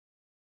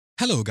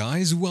Hello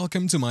guys,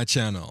 welcome to my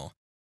channel.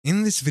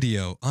 In this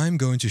video, I'm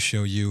going to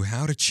show you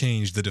how to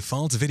change the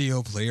default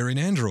video player in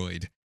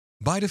Android.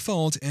 By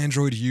default,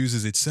 Android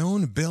uses its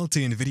own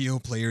built-in video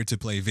player to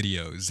play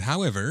videos.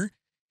 However,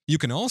 you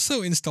can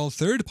also install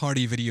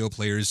third-party video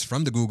players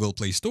from the Google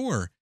Play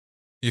Store.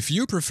 If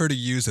you prefer to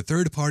use a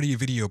third-party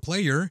video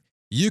player,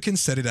 you can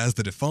set it as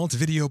the default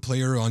video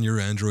player on your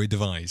Android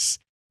device.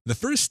 The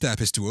first step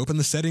is to open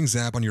the Settings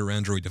app on your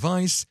Android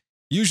device,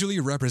 usually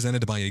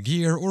represented by a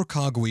gear or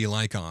cogwheel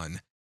icon.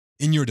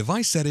 In your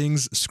device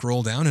settings,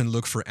 scroll down and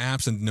look for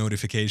Apps and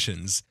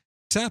Notifications.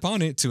 Tap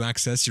on it to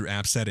access your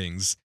app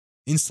settings.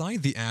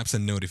 Inside the Apps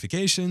and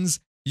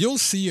Notifications, you'll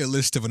see a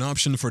list of an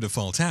option for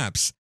default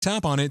apps.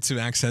 Tap on it to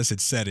access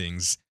its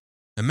settings.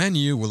 A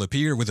menu will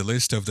appear with a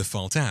list of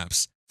default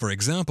apps. For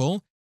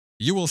example,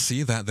 you will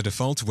see that the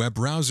default web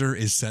browser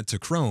is set to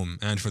Chrome,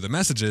 and for the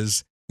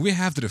messages, we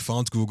have the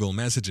default Google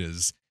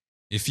Messages.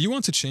 If you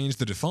want to change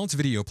the default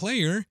video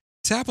player,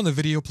 tap on the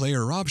video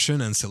player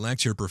option and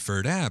select your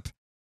preferred app.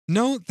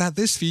 Note that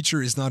this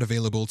feature is not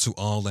available to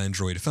all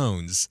Android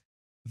phones.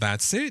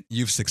 That's it,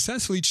 you've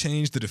successfully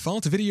changed the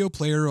default video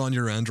player on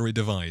your Android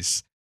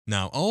device.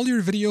 Now all your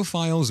video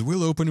files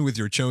will open with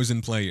your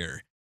chosen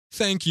player.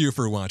 Thank you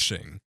for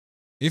watching.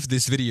 If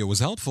this video was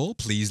helpful,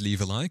 please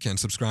leave a like and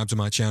subscribe to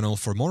my channel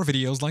for more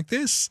videos like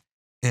this.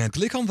 And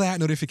click on that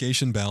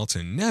notification bell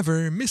to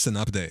never miss an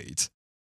update.